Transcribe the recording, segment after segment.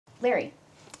Larry,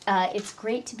 it's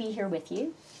great to be here with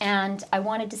you. And I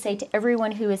wanted to say to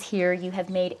everyone who is here, you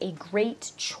have made a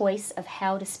great choice of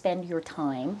how to spend your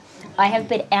time. I have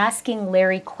been asking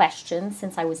Larry questions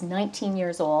since I was 19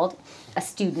 years old, a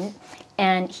student,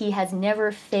 and he has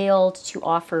never failed to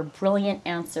offer brilliant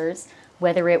answers,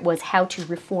 whether it was how to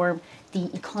reform the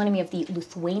economy of the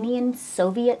Lithuanian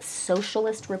Soviet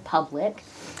Socialist Republic,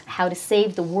 how to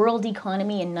save the world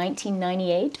economy in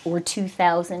 1998 or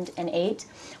 2008,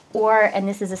 or, and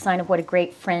this is a sign of what a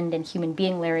great friend and human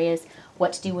being Larry is,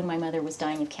 what to do when my mother was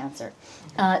dying of cancer.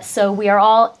 So we are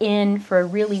all in for a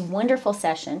really wonderful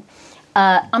session.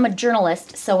 I'm a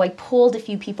journalist, so I polled a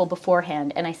few people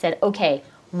beforehand, and I said, okay,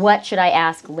 what should I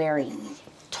ask Larry?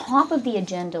 Top of the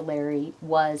agenda, Larry,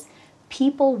 was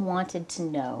people wanted to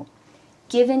know,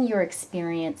 given your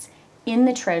experience in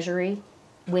the Treasury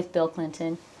with Bill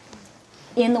Clinton,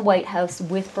 in the White House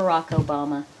with Barack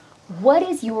Obama, what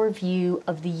is your view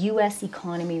of the U.S.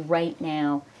 economy right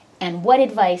now, and what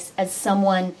advice, as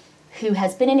someone who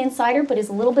has been an insider but is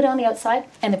a little bit on the outside,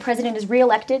 and the president is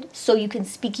reelected, so you can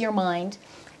speak your mind,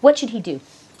 what should he do?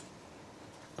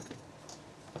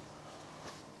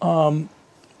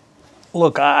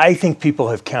 Look, I think people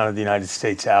have counted the United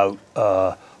States out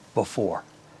before.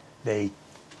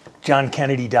 John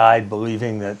Kennedy died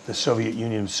believing that the Soviet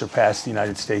Union surpassed the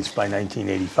United States by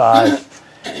 1985.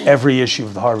 Every issue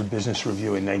of the Harvard Business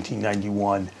Review in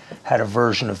 1991 had a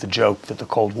version of the joke that the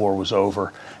Cold War was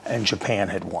over and Japan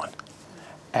had won.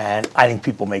 And I think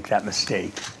people make that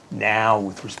mistake now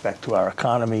with respect to our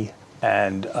economy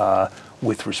and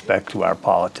with respect to our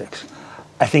politics.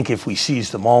 I think if we seize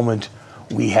the moment,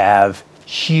 we have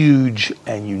huge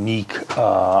and unique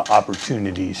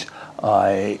opportunities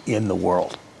in the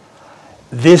world.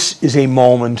 This is a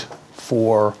moment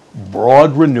for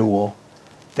broad renewal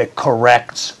that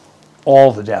corrects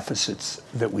all the deficits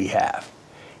that we have.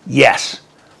 Yes,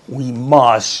 we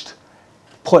must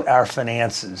put our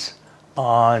finances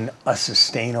on a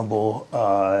sustainable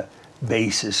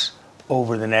basis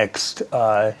over the next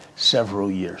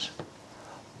several years.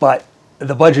 But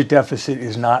the budget deficit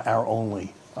is not our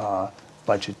only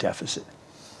budget deficit.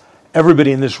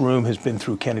 Everybody in this room has been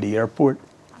through Kennedy Airport.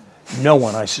 No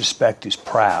one, I suspect, is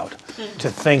proud to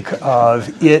think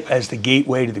of it as the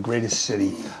gateway to the greatest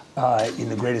city in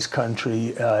the greatest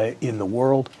country in the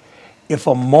world. If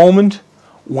a moment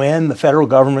when the federal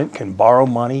government can borrow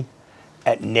money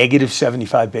at negative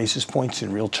 75 basis points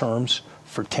in real terms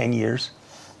for 10 years,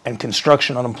 and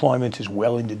construction unemployment is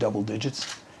well into double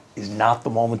digits, is not the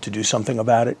moment to do something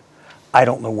about it, I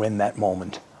don't know when that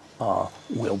moment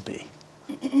will be.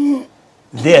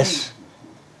 This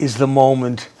is the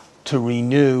moment to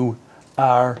renew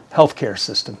our healthcare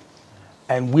system.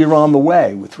 And we're on the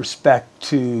way with respect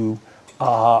to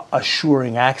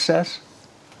assuring access,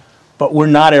 but we're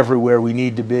not everywhere we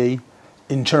need to be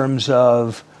in terms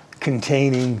of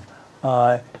containing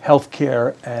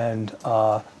healthcare and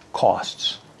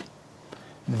costs.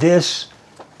 This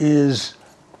is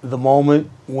the moment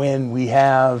when we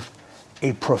have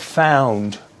a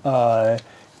profound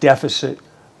deficit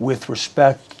with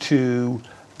respect to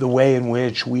the way in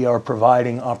which we are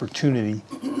providing opportunity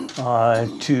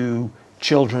to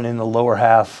children in the lower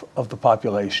half of the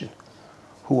population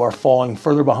who are falling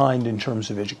further behind in terms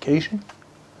of education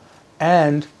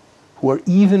and who are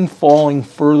even falling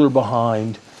further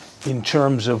behind in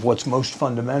terms of what's most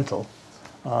fundamental,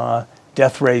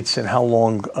 death rates and how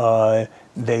long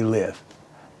they live.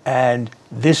 And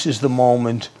this is the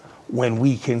moment when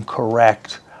we can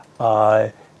correct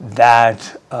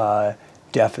that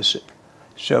deficit.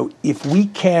 So if we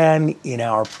can, in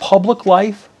our public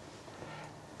life,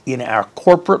 in our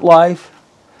corporate life,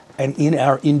 and in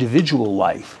our individual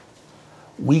life,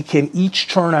 we can each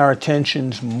turn our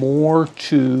attentions more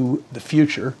to the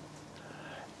future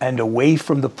and away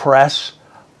from the press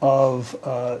of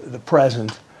the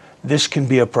present. This can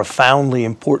be a profoundly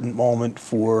important moment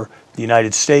for the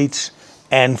United States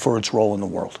and for its role in the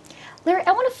world. Larry,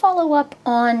 I want to follow up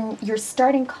on your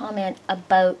starting comment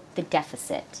about the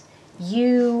deficit.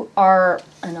 You are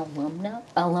an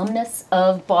alumnus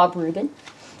of Bob Rubin,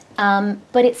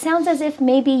 but it sounds as if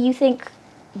maybe you think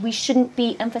we shouldn't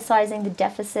be emphasizing the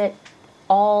deficit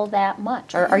all that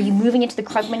much. Are you moving into the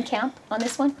Krugman camp on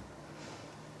this one?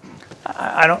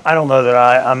 I don't know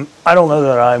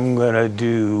that I'm going to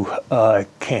do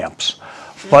camps,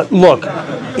 but look.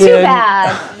 Too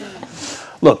bad.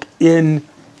 Look, in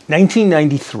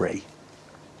 1993,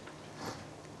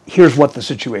 here's what the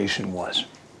situation was.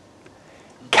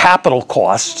 Capital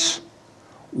costs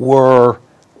were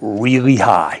really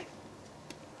high.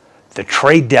 The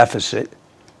trade deficit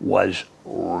was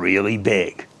really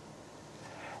big.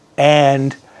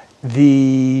 And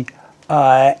And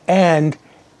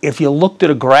if you looked at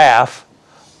a graph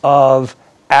of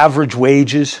average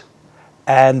wages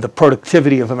and the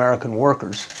productivity of American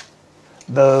workers,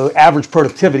 the average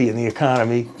productivity in the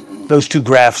economy, those two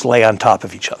graphs lay on top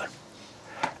of each other.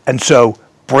 And so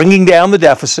bringing down the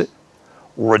deficit,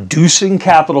 reducing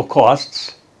capital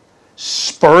costs,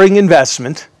 spurring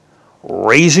investment,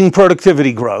 raising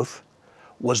productivity growth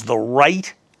was the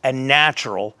right and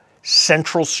natural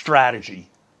central strategy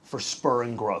for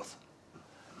spurring growth.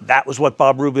 That was what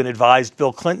Bob Rubin advised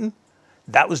Bill Clinton.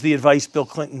 That was the advice Bill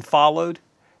Clinton followed,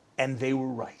 and they were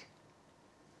right.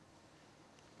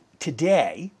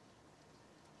 Today,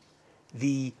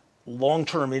 the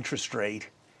long-term interest rate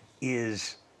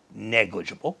is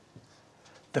negligible.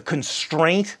 The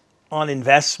constraint on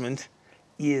investment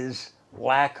is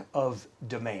lack of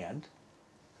demand.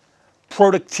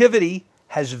 Productivity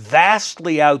has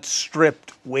vastly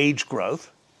outstripped wage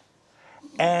growth.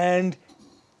 And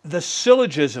the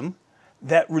syllogism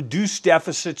that reduced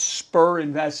deficits spur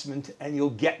investment and you'll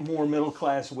get more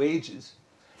middle-class wages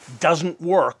doesn't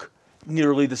work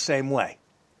nearly the same way.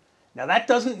 Now, that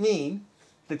doesn't mean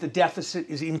that the deficit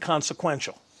is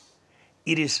inconsequential.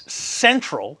 It is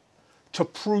central to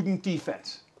prudent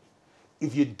defense.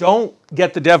 If you don't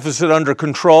get the deficit under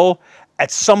control, at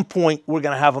some point we're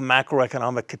going to have a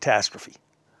macroeconomic catastrophe.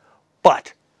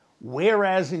 But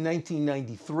whereas in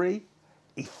 1993,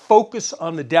 a focus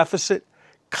on the deficit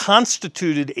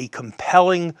constituted a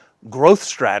compelling growth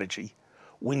strategy,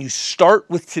 when you start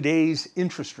with today's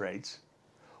interest rates,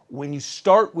 when you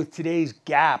start with today's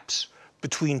gaps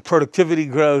between productivity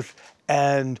growth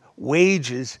and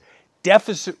wages,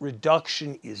 deficit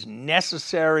reduction is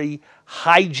necessary,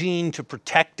 hygiene to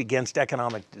protect against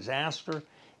economic disaster.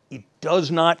 It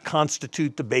does not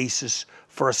constitute the basis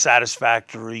for a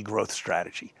satisfactory growth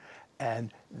strategy.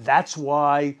 And that's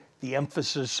why the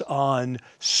emphasis on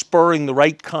spurring the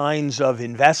right kinds of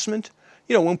investment.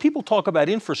 You know, when people talk about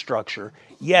infrastructure,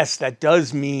 yes, that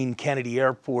does mean Kennedy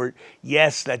Airport.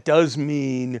 Yes, that does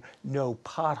mean no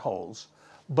potholes.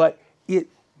 But it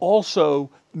also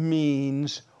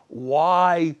means,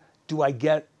 why do I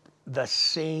get the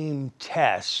same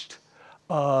test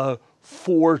 4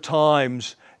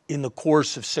 times in the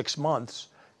course of 6 months?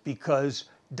 Because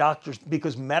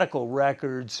medical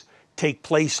records take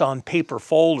place on paper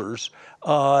folders,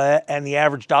 and the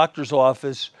average doctor's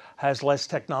office has less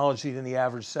technology than the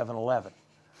average 7-Eleven.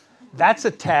 That's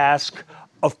a task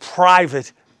of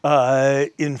private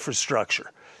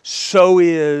infrastructure. So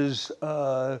is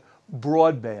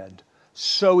broadband.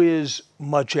 So is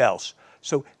much else.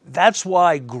 So that's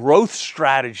why growth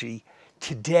strategy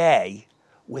today,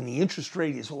 when the interest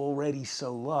rate is already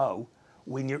so low,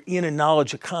 when you're in a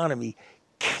knowledge economy,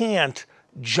 can't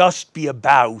just be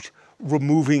about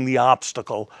removing the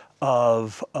obstacle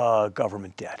of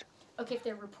government debt. Okay, if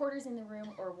there are reporters in the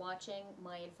room or watching,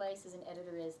 my advice as an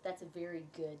editor is that's a very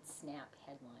good snap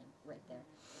headline right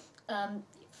there.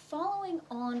 Following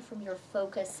on from your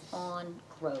focus on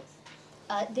growth,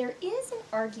 there is an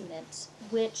argument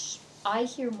which I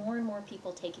hear more and more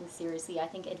people taking seriously, I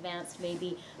think advanced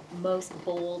maybe most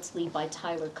boldly by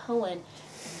Tyler Cohen,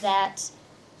 that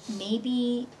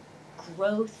maybe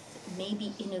growth,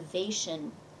 maybe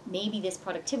innovation, maybe this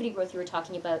productivity growth you were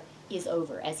talking about is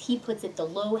over. As he puts it, the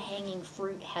low-hanging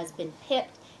fruit has been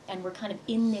picked, and we're kind of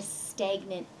in this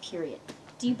stagnant period.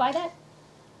 Do you buy that?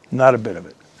 Not a bit of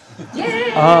it.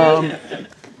 Yay!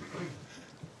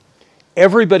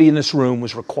 Everybody in this room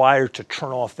was required to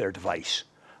turn off their device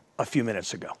a few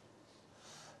minutes ago.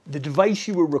 The device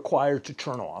you were required to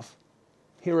turn off,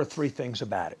 here are 3 things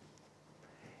about it.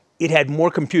 It had more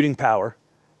computing power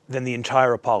than the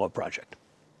entire Apollo project.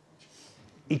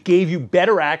 It gave you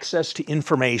better access to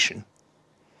information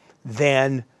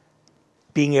than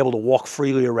being able to walk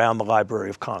freely around the Library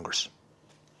of Congress.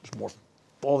 There's more,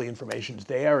 all the information's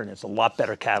there, and it's a lot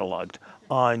better cataloged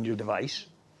on your device.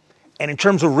 And in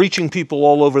terms of reaching people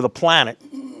all over the planet,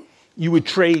 you would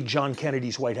trade John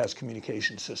Kennedy's White House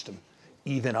communication system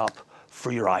even up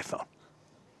for your iPhone.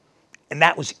 And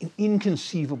that was an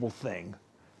inconceivable thing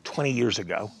 20 years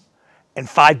ago, and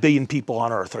 5 billion people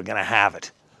on Earth are going to have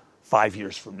it 5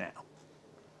 years from now.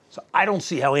 So I don't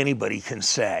see how anybody can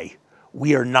say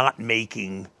we are not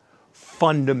making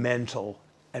fundamental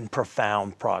and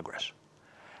profound progress.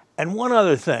 And one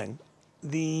other thing,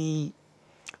 the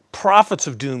prophets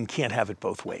of doom can't have it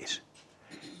both ways.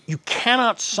 You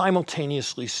cannot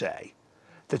simultaneously say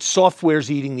that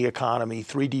software's eating the economy,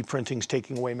 3D printing's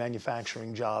taking away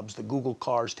manufacturing jobs, the Google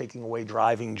car's taking away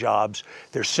driving jobs,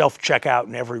 there's self-checkout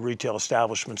in every retail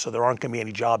establishment, so there aren't going to be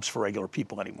any jobs for regular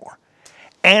people anymore,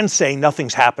 and say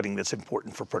nothing's happening that's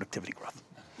important for productivity growth.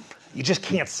 You just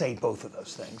can't say both of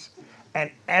those things.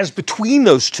 And as between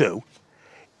those two,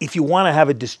 if you want to have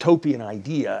a dystopian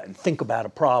idea and think about a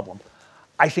problem,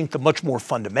 I think the much more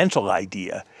fundamental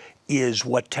idea is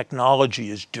what technology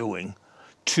is doing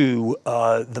to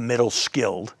the middle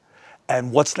skilled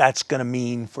and what that's going to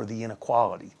mean for the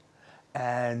inequality.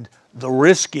 And the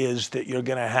risk is that you're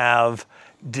going to have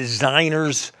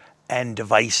designers and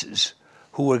devices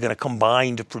who are going to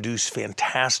combine to produce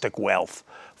fantastic wealth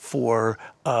for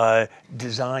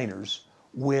designers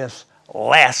with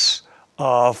less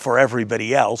for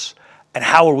everybody else. And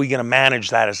how are we going to manage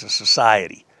that as a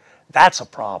society? That's a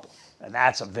problem, and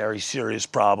that's a very serious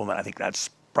problem, and I think that's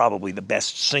probably the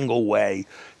best single way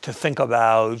to think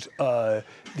about the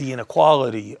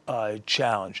inequality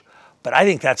challenge. But I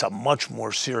think that's a much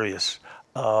more serious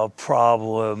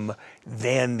problem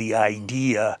than the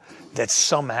idea that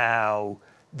somehow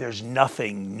there's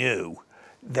nothing new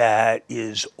that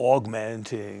is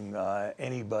augmenting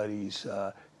anybody's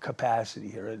capacity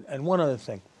here. And one other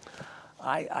thing,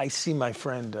 I see my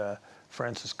friend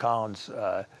Francis Collins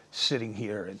sitting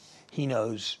here, and he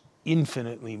knows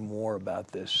infinitely more about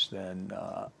this than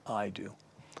I do.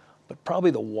 But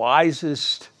probably the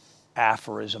wisest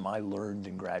aphorism I learned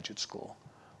in graduate school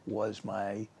was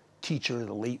my teacher,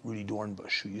 the late Rudy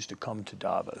Dornbush, who used to come to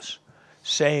Davos,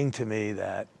 saying to me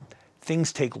that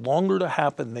things take longer to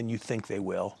happen than you think they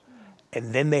will,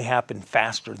 and then they happen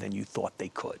faster than you thought they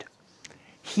could.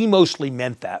 He mostly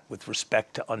meant that with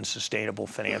respect to unsustainable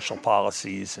financial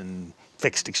policies and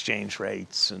fixed exchange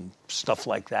rates and stuff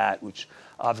like that, which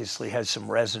obviously has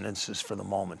some resonances for the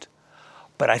moment.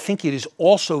 But I think it is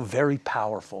also very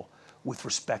powerful with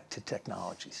respect to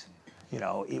technologies. You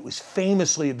know, it was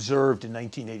famously observed in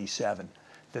 1987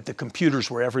 that the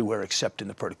computers were everywhere except in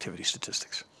the productivity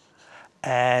statistics.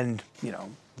 And, you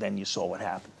know, then you saw what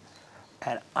happened.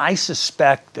 And I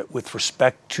suspect that with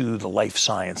respect to the life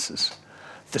sciences,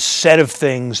 the set of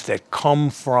things that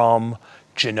come from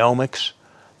genomics,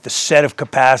 the set of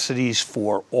capacities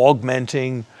for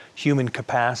augmenting human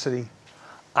capacity,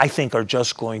 I think are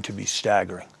just going to be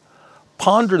staggering.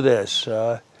 Ponder this,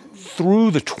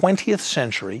 through the 20th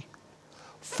century,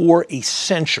 for a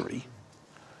century,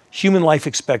 human life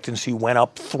expectancy went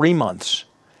up 3 months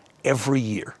every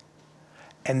year.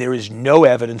 And there is no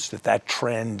evidence that that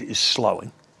trend is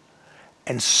slowing,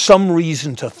 and some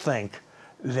reason to think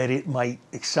that it might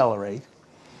accelerate.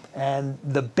 And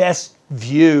the best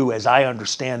view, as I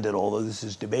understand it, although this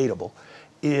is debatable,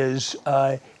 is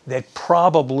that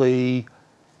probably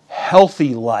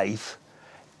healthy life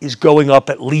is going up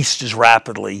at least as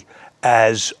rapidly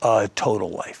as total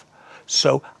life.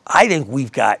 So I think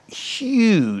we've got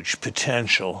huge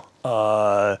potential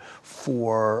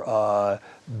for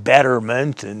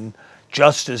betterment, and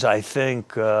just as I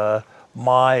think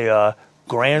my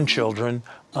grandchildren,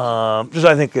 just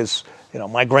I think as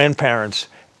my grandparents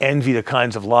envy the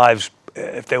kinds of lives,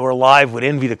 if they were alive, would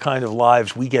envy the kind of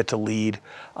lives we get to lead.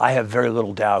 I have very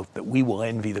little doubt that we will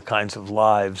envy the kinds of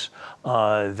lives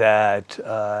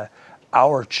that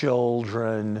our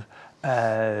children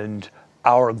and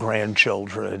our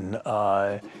grandchildren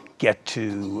get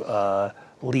to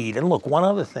lead. And look, one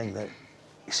other thing that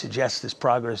suggests this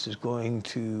progress is going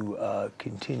to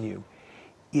continue.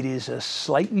 It is a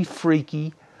slightly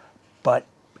freaky, but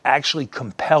actually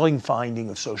compelling finding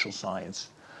of social science,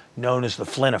 known as the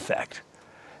Flynn effect,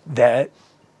 that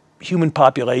human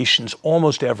populations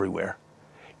almost everywhere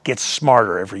get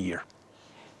smarter every year,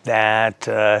 that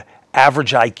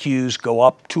average IQs go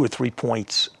up 2 or 3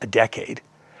 points a decade.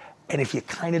 And if you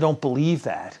kind of don't believe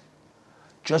that,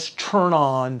 just turn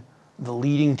on the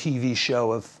leading TV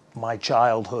show of my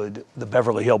childhood, the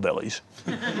Beverly Hillbillies,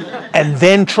 and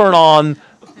then turn on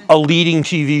a leading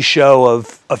TV show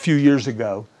of a few years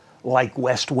ago, like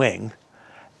West Wing,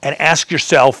 and ask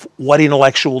yourself what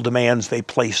intellectual demands they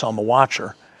place on the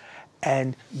watcher,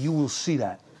 and you will see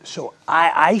that. So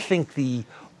I think the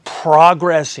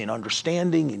progress in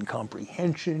understanding, in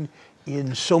comprehension,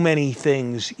 in so many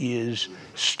things is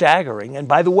staggering. And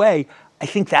by the way, I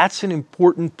think that's an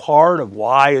important part of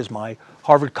why, as my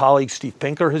Harvard colleague Steve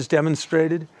Pinker has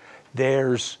demonstrated,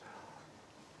 there's,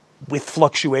 with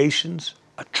fluctuations,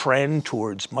 a trend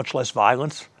towards much less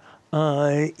violence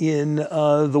in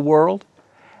the world.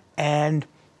 And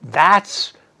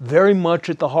that's very much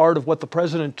at the heart of what the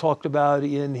president talked about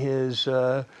in his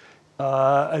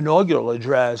inaugural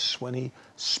address when he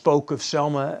spoke of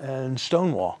Selma and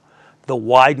Stonewall, the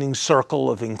widening circle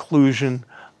of inclusion,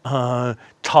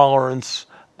 tolerance,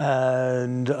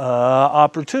 and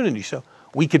opportunity. So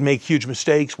we could make huge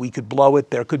mistakes, we could blow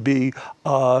it, there could be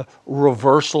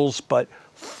reversals, but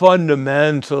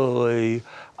fundamentally,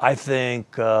 I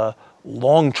think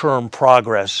long-term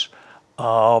progress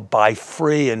by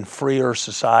free and freer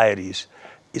societies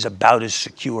is about as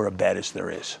secure a bet as there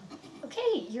is.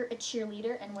 Okay, you're a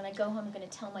cheerleader, and when I go home, I'm going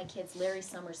to tell my kids Larry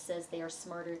Summers says they are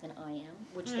smarter than I am,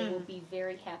 which they will be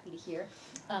very happy to hear.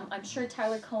 I'm sure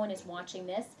Tyler Cohen is watching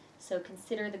this, so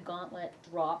consider the gauntlet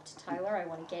dropped. Tyler, I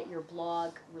want to get your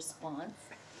blog response.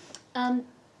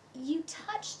 You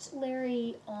touched,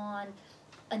 Larry, on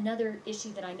another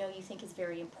issue that I know you think is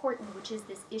very important, which is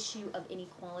this issue of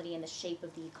inequality and the shape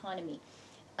of the economy.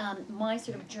 My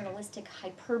sort of journalistic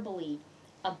hyperbole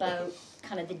about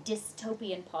kind of the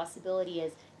dystopian possibility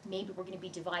is maybe we're going to be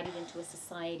divided into a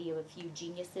society of a few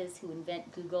geniuses who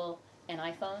invent Google and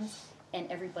iPhones and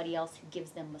everybody else who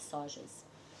gives them massages.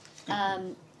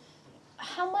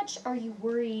 How much are you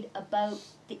worried about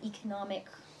the economic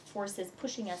forces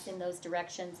pushing us in those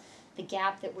directions, the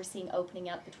gap that we're seeing opening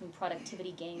up between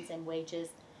productivity gains and wages,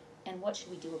 and what should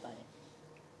we do about it?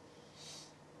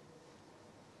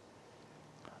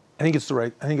 I think it's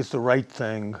the right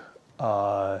thing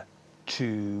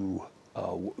to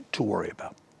worry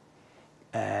about,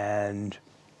 and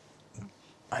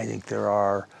I think there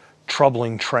are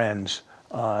troubling trends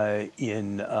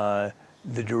in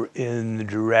the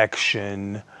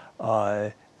direction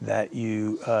that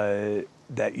you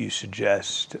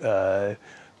suggest,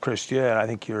 Chrystia, and I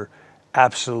think you're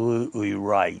absolutely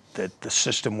right that the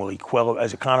system will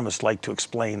as economists like to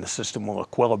explain, the system will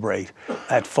equilibrate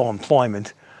at full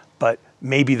employment, but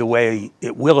maybe the way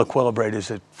it will equilibrate is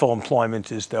at full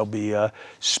employment is there'll be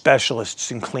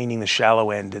specialists in cleaning the shallow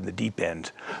end and the deep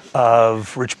end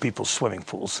of rich people's swimming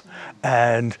pools,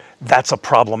 and that's a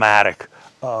problematic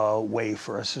way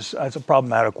for us. It's a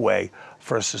problematic way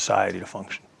for a society to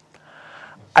function.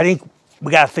 I think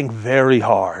we got to think very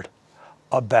hard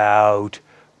about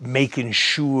making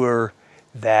sure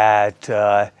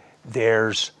that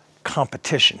there's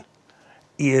competition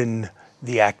in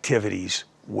the activities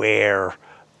where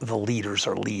the leaders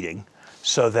are leading,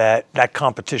 so that that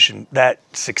competition, that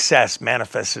success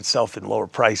manifests itself in lower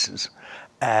prices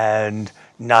and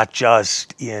not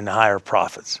just in higher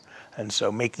profits. And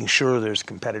so making sure there's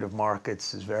competitive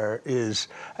markets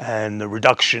and the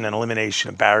reduction and elimination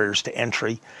of barriers to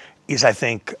entry is, I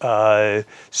think,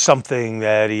 something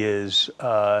that is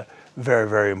very,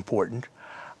 very important.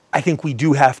 I think we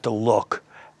do have to look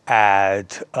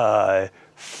at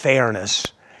fairness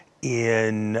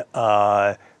in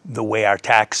the way our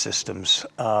tax systems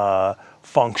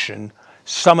function.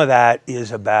 Some of that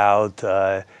is about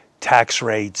tax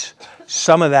rates.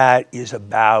 Some of that is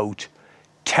about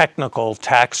technical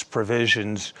tax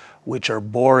provisions, which are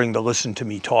boring to listen to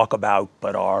me talk about,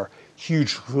 but are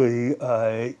hugely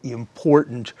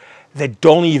important, that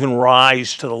don't even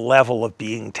rise to the level of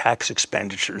being tax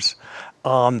expenditures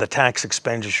on the tax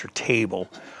expenditure table,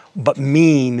 but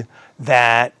mean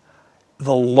that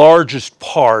the largest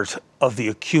part of the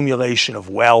accumulation of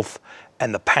wealth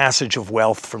and the passage of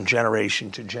wealth from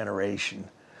generation to generation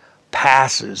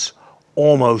passes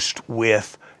almost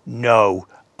with no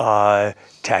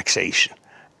taxation.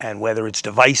 And whether it's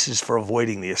devices for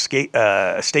avoiding the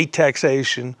estate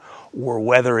taxation, or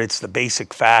whether it's the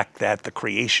basic fact that the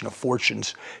creation of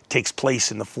fortunes takes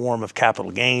place in the form of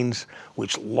capital gains,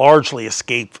 which largely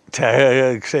escape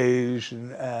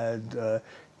taxation and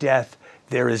death,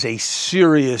 there is a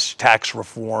serious tax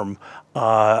reform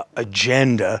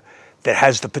agenda that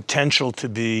has the potential to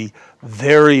be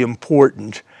very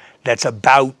important, that's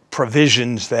about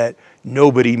provisions that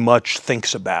nobody much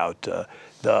thinks about.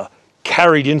 The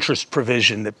carried interest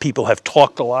provision that people have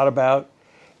talked a lot about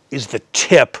is the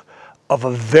tip of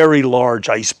a very large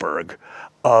iceberg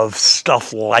of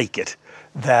stuff like it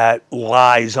that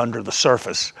lies under the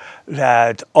surface,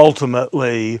 that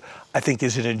ultimately I think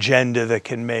is an agenda that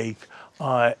can make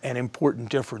an important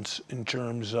difference in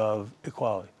terms of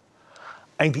equality.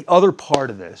 I think the other part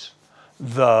of this,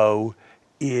 though,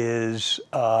 is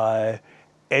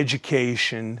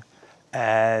education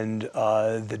and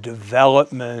the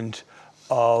development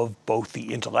of both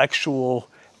the intellectual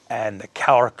and the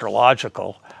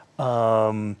characterological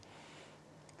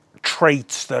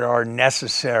traits that are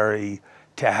necessary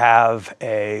to have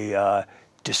a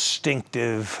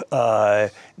distinctive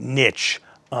niche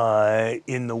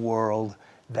in the world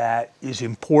that is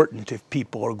important if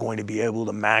people are going to be able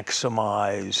to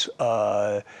maximize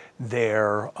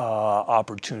their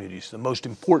opportunities. The most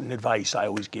important advice I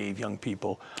always gave young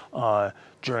people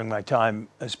during my time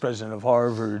as president of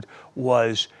Harvard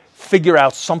was figure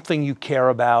out something you care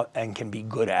about and can be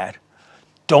good at.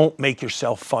 Don't make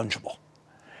yourself fungible.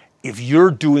 If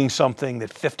you're doing something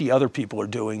that 50 other people are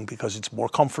doing because it's more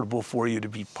comfortable for you to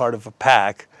be part of a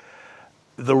pack,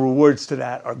 the rewards to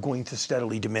that are going to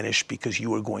steadily diminish because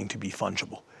you are going to be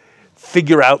fungible.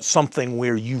 Figure out something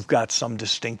where you've got some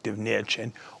distinctive niche,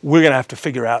 and we're going to have to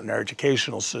figure out in our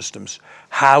educational systems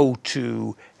how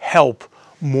to help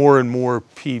more and more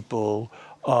people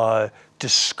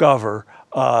discover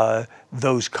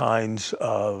those kinds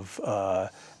of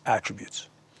attributes.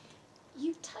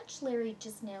 You touched, Larry,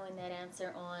 just now in that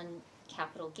answer on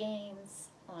capital gains,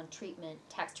 on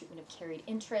tax treatment of carried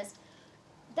interest.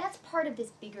 That's part of this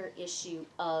bigger issue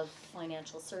of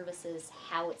financial services,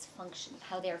 how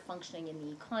they're functioning in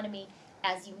the economy.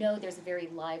 As you know, there's a very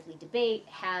lively debate.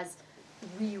 Has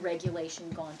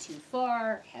re-regulation gone too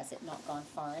far? Has it not gone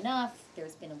far enough?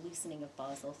 There's been a loosening of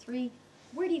Basel III.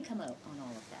 Where do you come out on all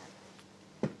of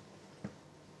that?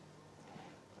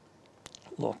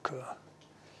 Look,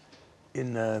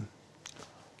 in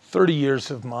 30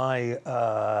 years of my,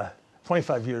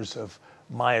 25 years of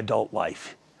my adult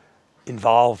life,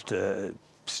 involved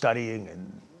studying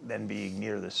and then being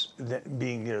near this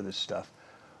stuff.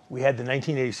 We had the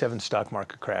 1987 stock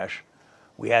market crash.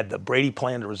 We had the Brady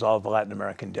Plan to resolve the Latin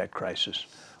American debt crisis.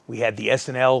 We had the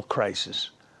S&L crisis.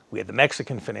 We had the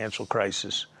Mexican financial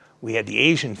crisis. We had the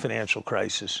Asian financial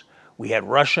crisis. We had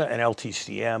Russia and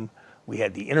LTCM. We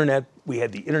had the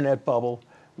internet bubble.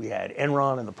 We had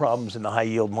Enron and the problems in the high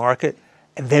yield market.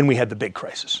 And then we had the big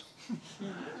crisis.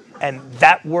 And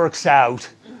that works out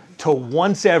to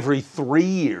once every 3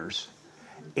 years,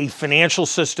 a financial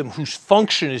system whose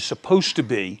function is supposed to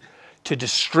be to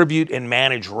distribute and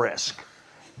manage risk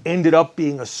ended up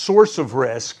being a source of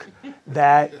risk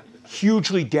that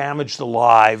hugely damaged the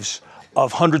lives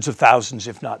of hundreds of thousands,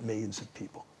 if not millions of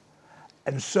people.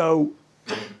 And so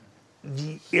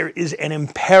there is an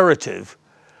imperative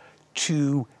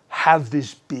to have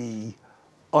this be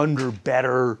under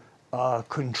better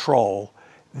control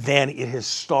than it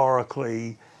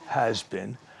historically has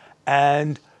been.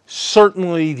 And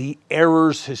certainly the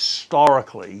errors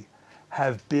historically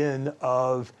have been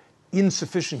of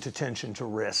insufficient attention to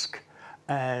risk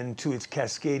and to its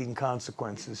cascading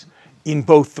consequences in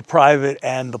both the private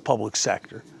and the public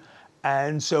sector.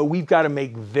 And so we've got to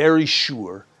make very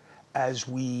sure as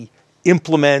we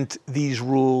implement these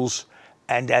rules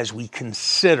and as we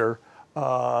consider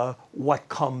what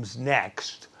comes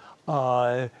next,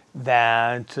 that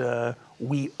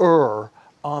we err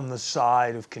on the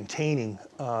side of containing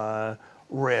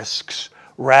risks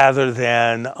rather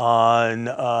than on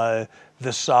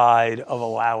the side of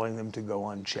allowing them to go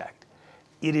unchecked.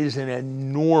 It is an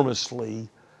enormously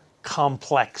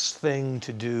complex thing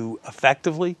to do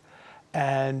effectively,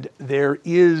 and there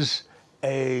is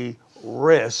a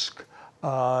risk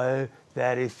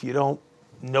that if you don't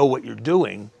know what you're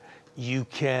doing, you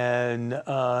can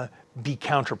be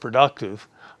counterproductive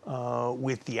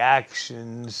with the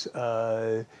actions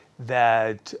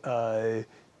that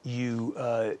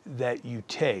you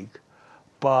take.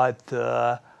 But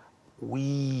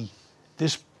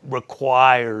this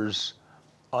requires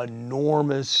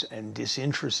enormous and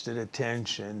disinterested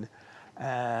attention,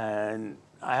 and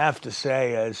I have to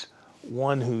say, as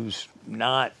one who's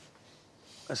not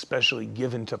especially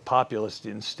given to populist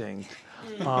instinct,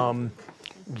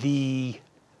 the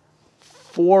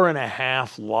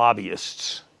 4.5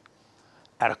 lobbyists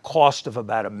at a cost of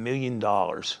about $1 million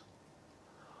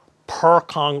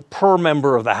per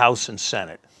member of the House and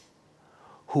Senate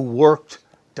who worked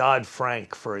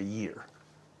Dodd-Frank for a year.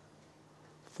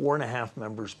 4.5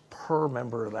 members per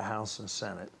member of the House and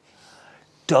Senate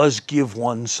does give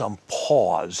one some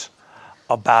pause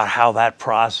about how that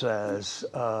process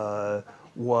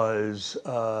was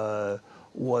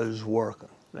working.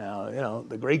 Now, you know,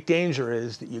 the great danger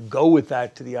is that you go with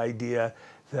that to the idea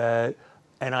that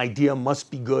an idea must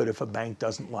be good if a bank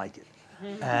doesn't like it.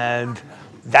 And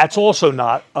that's also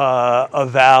not a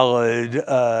valid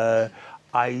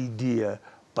idea.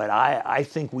 But I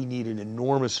think we need an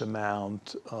enormous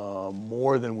amount,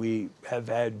 more than we have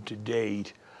had to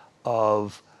date,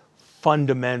 of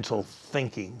fundamental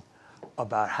thinking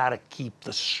about how to keep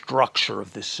the structure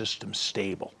of this system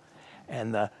stable.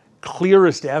 And the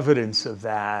clearest evidence of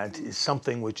that is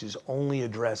something which is only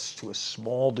addressed to a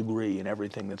small degree in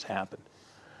everything that's happened,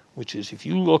 which is if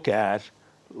you look at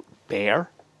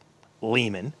Bear,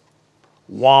 Lehman,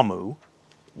 WAMU,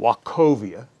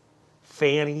 Wachovia,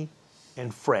 Fannie,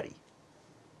 and Freddie,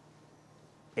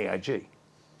 AIG,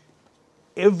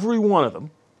 every one of them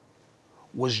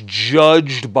was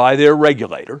judged by their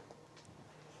regulator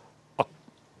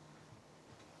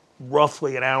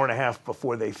roughly an hour and a half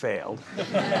before they failed,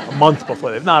 a month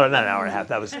before they, not an hour and a half,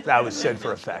 that was said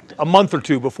for effect, a month or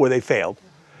two before they failed,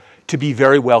 to be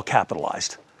very well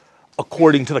capitalized,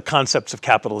 according to the concepts of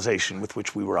capitalization with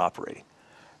which we were operating.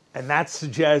 And that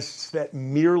suggests that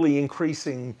merely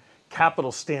increasing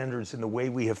capital standards in the way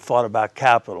we have thought about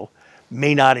capital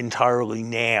may not entirely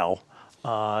nail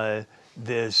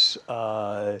this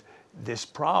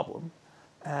problem.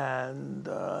 And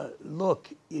look,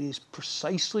 it is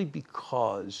precisely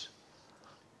because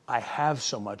I have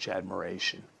so much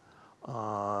admiration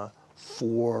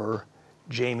for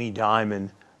Jamie Dimon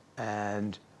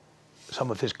and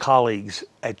some of his colleagues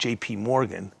at J.P.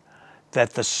 Morgan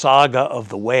that the saga of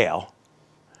the whale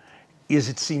is,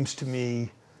 it seems to me,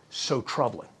 so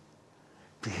troubling,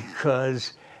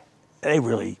 because they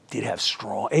really did have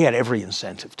they had every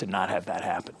incentive to not have that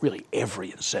happen, really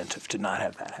every incentive to not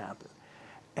have that happen.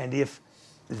 And if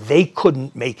they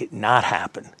couldn't make it not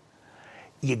happen,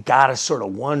 you gotta sort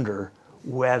of wonder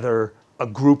whether a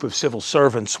group of civil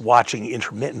servants watching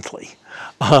intermittently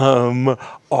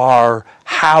are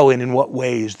how and in what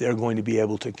ways they're going to be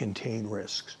able to contain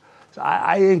risks. So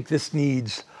I think this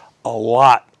needs a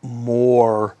lot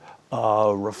more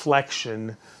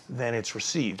reflection than it's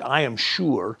received. I am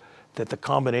sure that the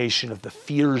combination of the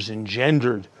fears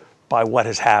engendered by what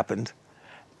has happened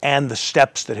and the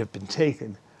steps that have been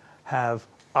taken have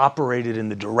operated in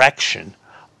the direction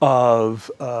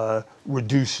of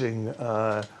reducing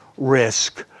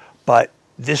risk, but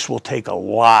this will take a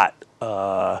lot.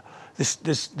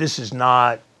 This is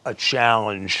not a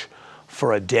challenge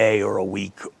for a day or a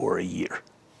week or a year.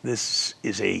 This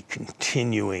is a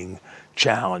continuing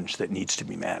challenge that needs to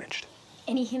be managed.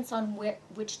 Any hints on in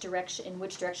which direction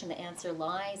the answer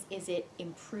lies? Is it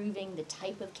improving the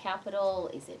type of capital?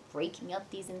 Is it breaking up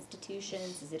these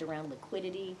institutions? Is it around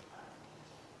liquidity?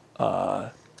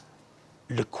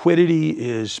 Liquidity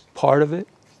is part of it.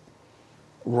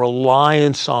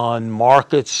 Reliance on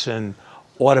markets and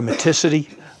automaticity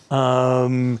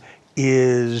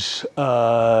is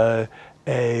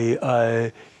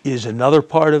another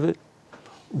part of it.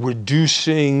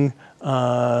 Reducing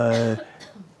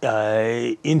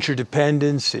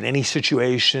interdependence in any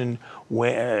situation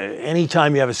where,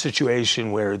 anytime you have a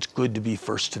situation where it's good to be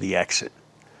first to the exit,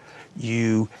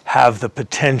 you have the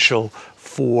potential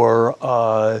for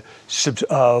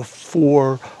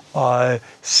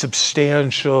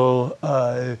substantial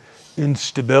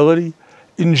instability.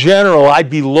 In general, I'd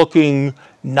be looking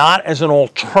not as an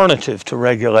alternative to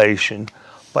regulation,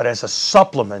 but as a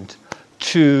supplement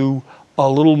to a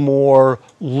little more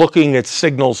looking at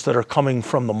signals that are coming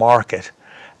from the market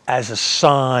as a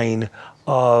sign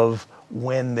of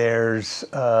when there's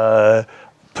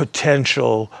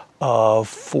potential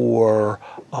for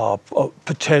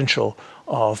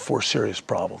serious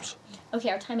problems. Okay,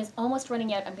 our time is almost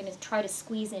running out. I'm going to try to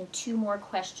squeeze in 2 more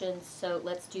questions, so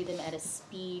let's do them at a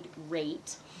speed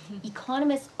rate.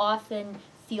 Economists often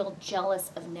feel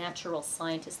jealous of natural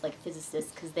scientists like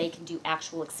physicists because they can do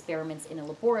actual experiments in a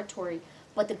laboratory,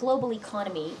 but the global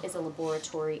economy is a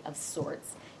laboratory of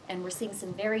sorts, and we're seeing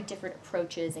some very different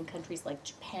approaches in countries like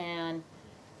Japan,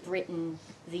 Britain,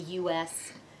 the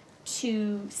US,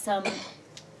 to some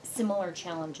similar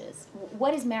challenges.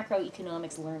 What is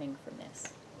macroeconomics learning from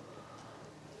this?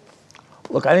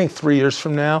 Look, I think 3 years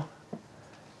from now,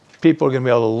 people are going to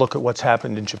be able to look at what's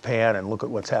happened in Japan and look at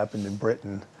what's happened in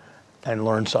Britain and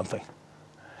learn something.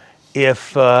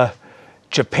 If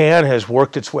Japan has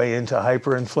worked its way into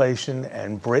hyperinflation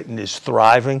and Britain is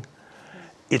thriving,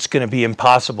 it's going to be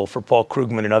impossible for Paul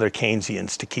Krugman and other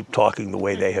Keynesians to keep talking the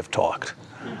way they have talked.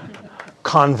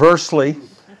 Conversely,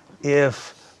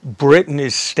 if Britain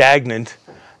is stagnant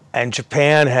and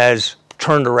Japan has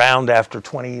turned around after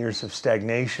 20 years of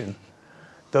stagnation,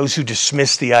 those who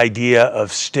dismiss the idea of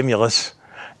stimulus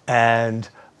and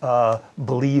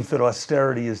believe that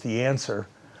austerity is the answer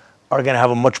are going to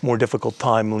have a much more difficult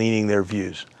time leaning their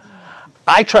views.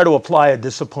 I try to apply a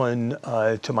discipline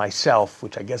to myself,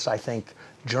 which I guess I think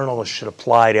journalists should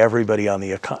apply to everybody on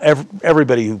the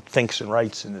everybody who thinks and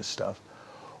writes in this stuff.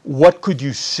 What could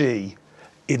you see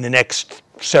in the next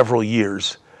several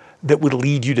years that would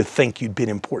lead you to think you'd been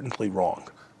importantly wrong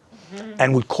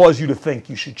and would cause you to think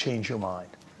you should change your mind?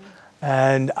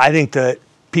 And I think that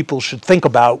people should think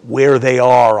about where they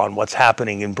are on what's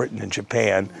happening in Britain and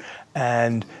Japan,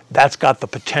 and that's got the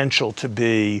potential to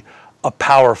be a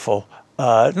powerful,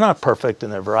 not perfect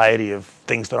in a variety of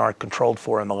things that aren't controlled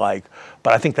for and the like,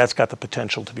 but I think that's got the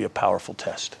potential to be a powerful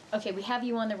test. Okay, we have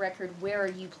you on the record. Where are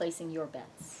you placing your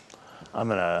bets? I'm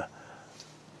going to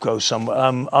go somewhere.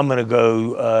 I'm going to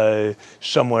go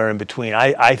somewhere in between.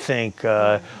 I think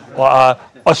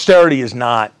austerity is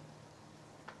not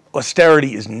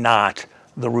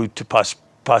the route to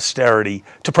prosperity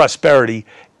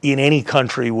in any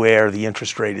country where the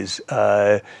interest rate is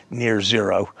near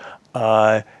zero.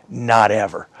 Not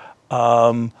ever.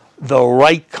 the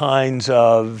right kinds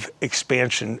of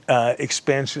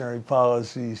expansionary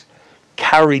policies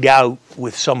carried out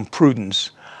with some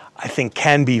prudence, I think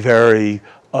can be very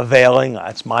availing.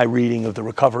 That's my reading of the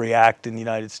Recovery Act in the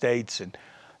United States, and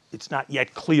it's not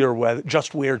yet clear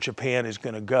where Japan is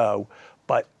going to go,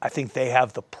 but I think they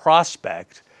have the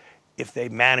prospect, if they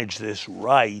manage this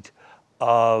right,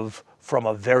 of, from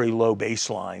a very low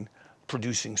baseline,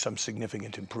 producing some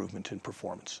significant improvement in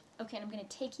performance. Okay, and I'm going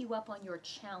to take you up on your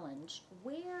challenge.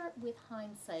 Where, with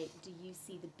hindsight, do you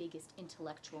see the biggest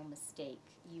intellectual mistake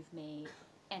you've made,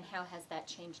 and how has that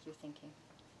changed your thinking?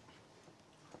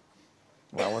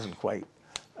 Well, I wasn't quite.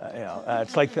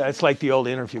 It's like the old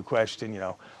interview question.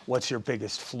 What's your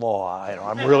biggest flaw?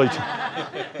 I'm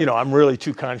really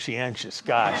too conscientious.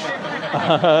 Gosh.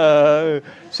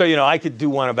 So I could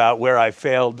do one about where I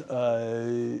failed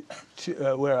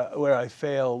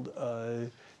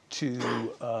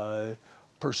to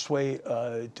persuade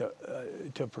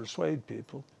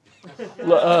people.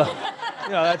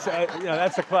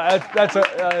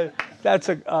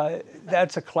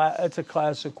 That's a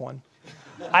classic one.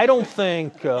 I don't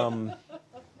think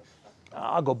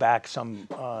I'll go back some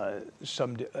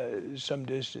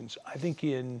distance. I think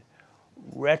in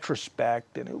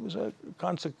retrospect, and it was a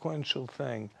consequential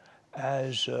thing,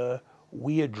 as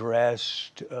we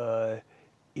addressed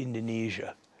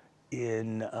Indonesia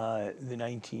in the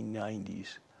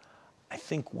 1990s, I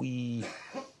think we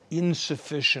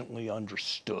insufficiently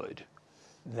understood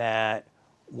that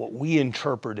what we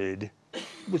interpreted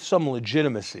with some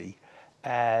legitimacy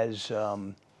as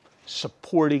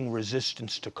supporting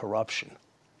resistance to corruption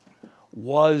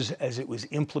was, as it was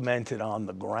implemented on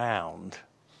the ground,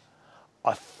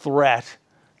 a threat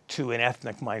to an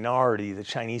ethnic minority, the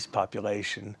Chinese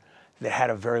population, that had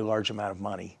a very large amount of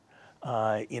money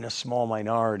in a small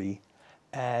minority,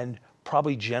 and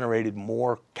probably generated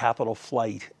more capital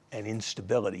flight and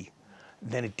instability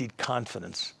than it did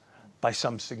confidence by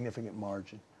some significant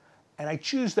margin. And I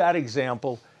choose that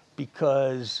example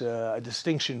because a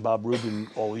distinction Bob Rubin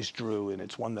always drew, and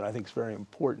it's one that I think is very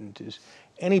important, is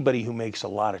anybody who makes a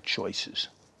lot of choices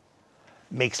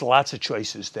makes lots of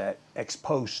choices that ex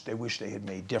post they wish they had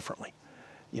made differently.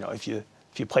 If you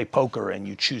play poker and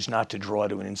you choose not to draw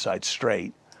to an inside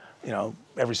straight,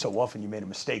 every so often you made a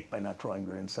mistake by not drawing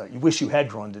to an inside. You wish you had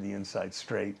drawn to the inside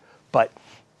straight, but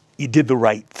you did the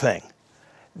right thing.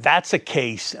 That's a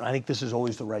case, and I think this is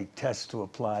always the right test to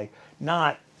apply,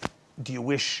 not do you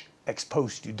wish ex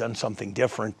post you'd done something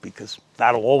different, because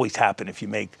that'll always happen if you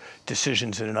make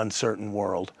decisions in an uncertain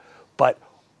world, but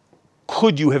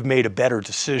could you have made a better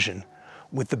decision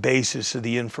with the basis of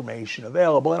the information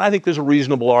available? And I think there's a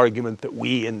reasonable argument that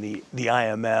we in the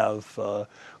IMF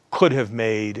could have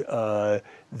made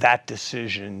that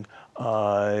decision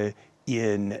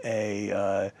in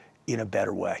a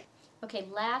better way. Okay,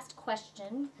 last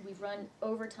question. We've run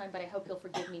over time, but I hope you'll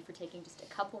forgive me for taking just a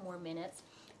couple more minutes.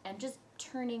 And just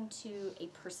turning to a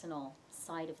personal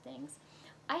side of things.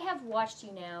 I have watched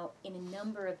you now in a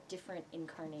number of different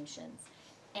incarnations.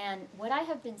 And what I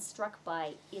have been struck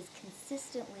by is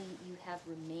consistently you have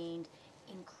remained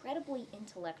incredibly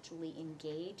intellectually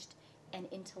engaged and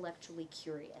intellectually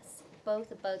curious,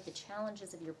 both about the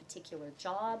challenges of your particular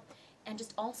job and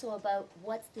just also about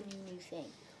what's the new thing,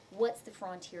 what's the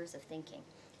frontiers of thinking.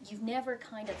 You've never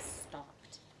kind of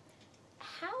stopped.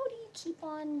 How do you keep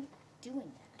on doing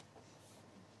that?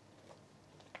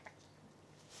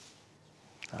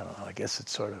 I don't know. I guess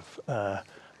it's sort of. I'm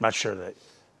not sure that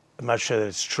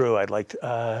it's true. I'd like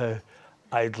to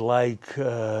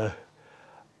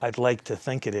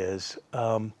think it is.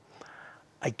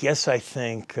 I guess I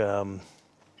think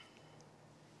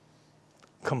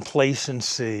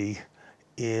complacency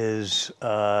is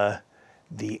the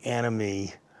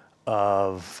enemy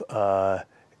of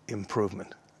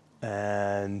improvement,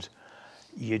 and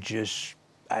I just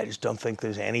don't think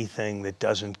there's anything that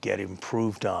doesn't get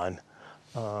improved on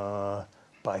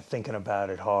by thinking about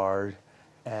it hard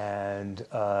and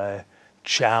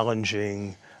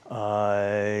challenging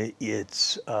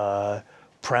its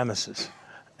premises.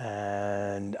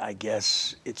 And I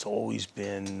guess it's always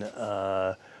been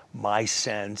my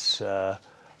sense,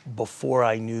 before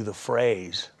I knew the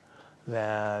phrase,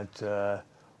 that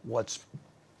what's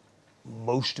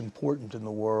most important in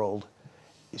the world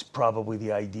is probably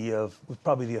the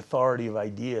authority of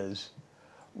ideas,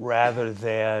 rather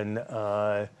than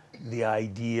the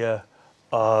idea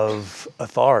of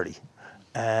authority.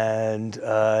 And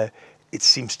it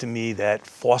seems to me that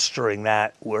fostering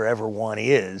that wherever one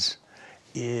is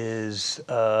and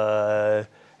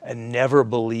never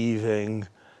believing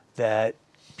that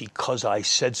because I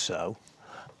said so,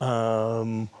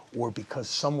 or because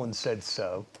someone said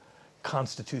so,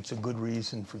 constitutes a good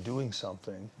reason for doing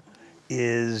something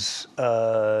is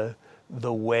the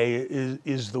way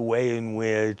in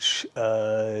which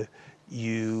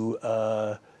you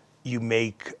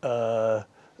make the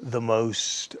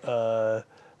most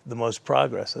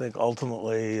progress. I think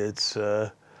ultimately it's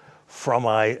from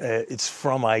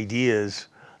ideas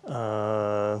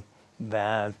that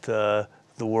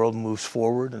the world moves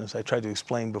forward. And as I tried to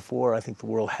explain before, I think the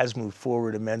world has moved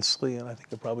forward immensely, and I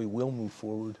think it probably will move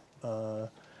forward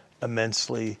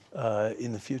immensely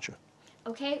in the future.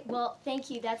 Okay, well,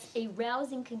 thank you. That's a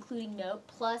rousing concluding note.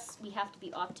 Plus, we have to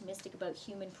be optimistic about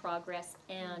human progress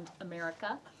and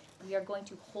America. We are going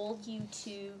to hold you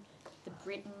to the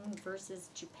Britain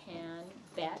versus Japan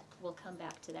bet. We'll come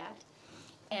back to that.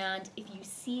 And if you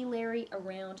see Larry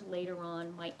around later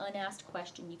on, my unasked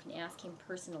question, you can ask him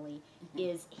personally,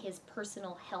 is his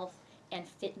personal health and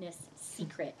fitness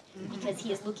secret, because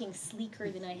he is looking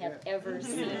sleeker than I have ever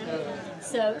seen him.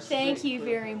 So thank you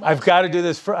very much. I've got to do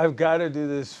this for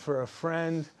a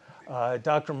friend.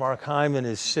 Dr. Mark Hyman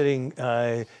is sitting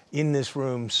in this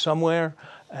room somewhere,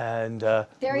 and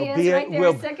there he is, right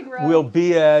there, second row. We'll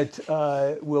be at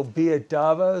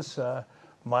Davos.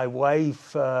 My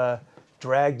wife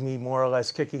dragged me more or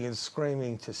less kicking and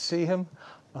screaming to see him.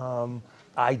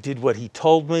 I did what he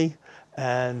told me,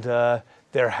 and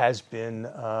there has been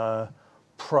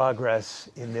progress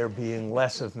in there being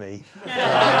less of me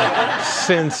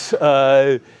since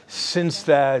that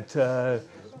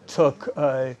took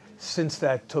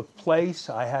place.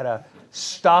 I had a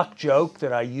stock joke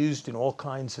that I used in all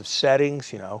kinds of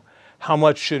settings. You know, how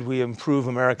much should we improve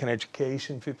American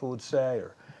education? People would say,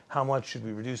 or how much should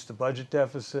we reduce the budget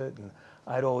deficit? And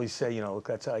I'd always say, you know, look,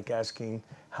 that's like asking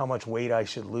how much weight I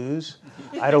should lose.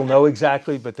 I don't know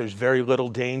exactly, but there's very little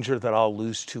danger that I'll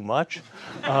lose too much.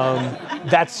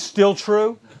 That's still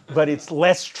true, but it's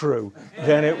less true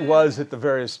than it was at the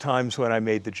various times when I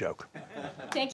made the joke.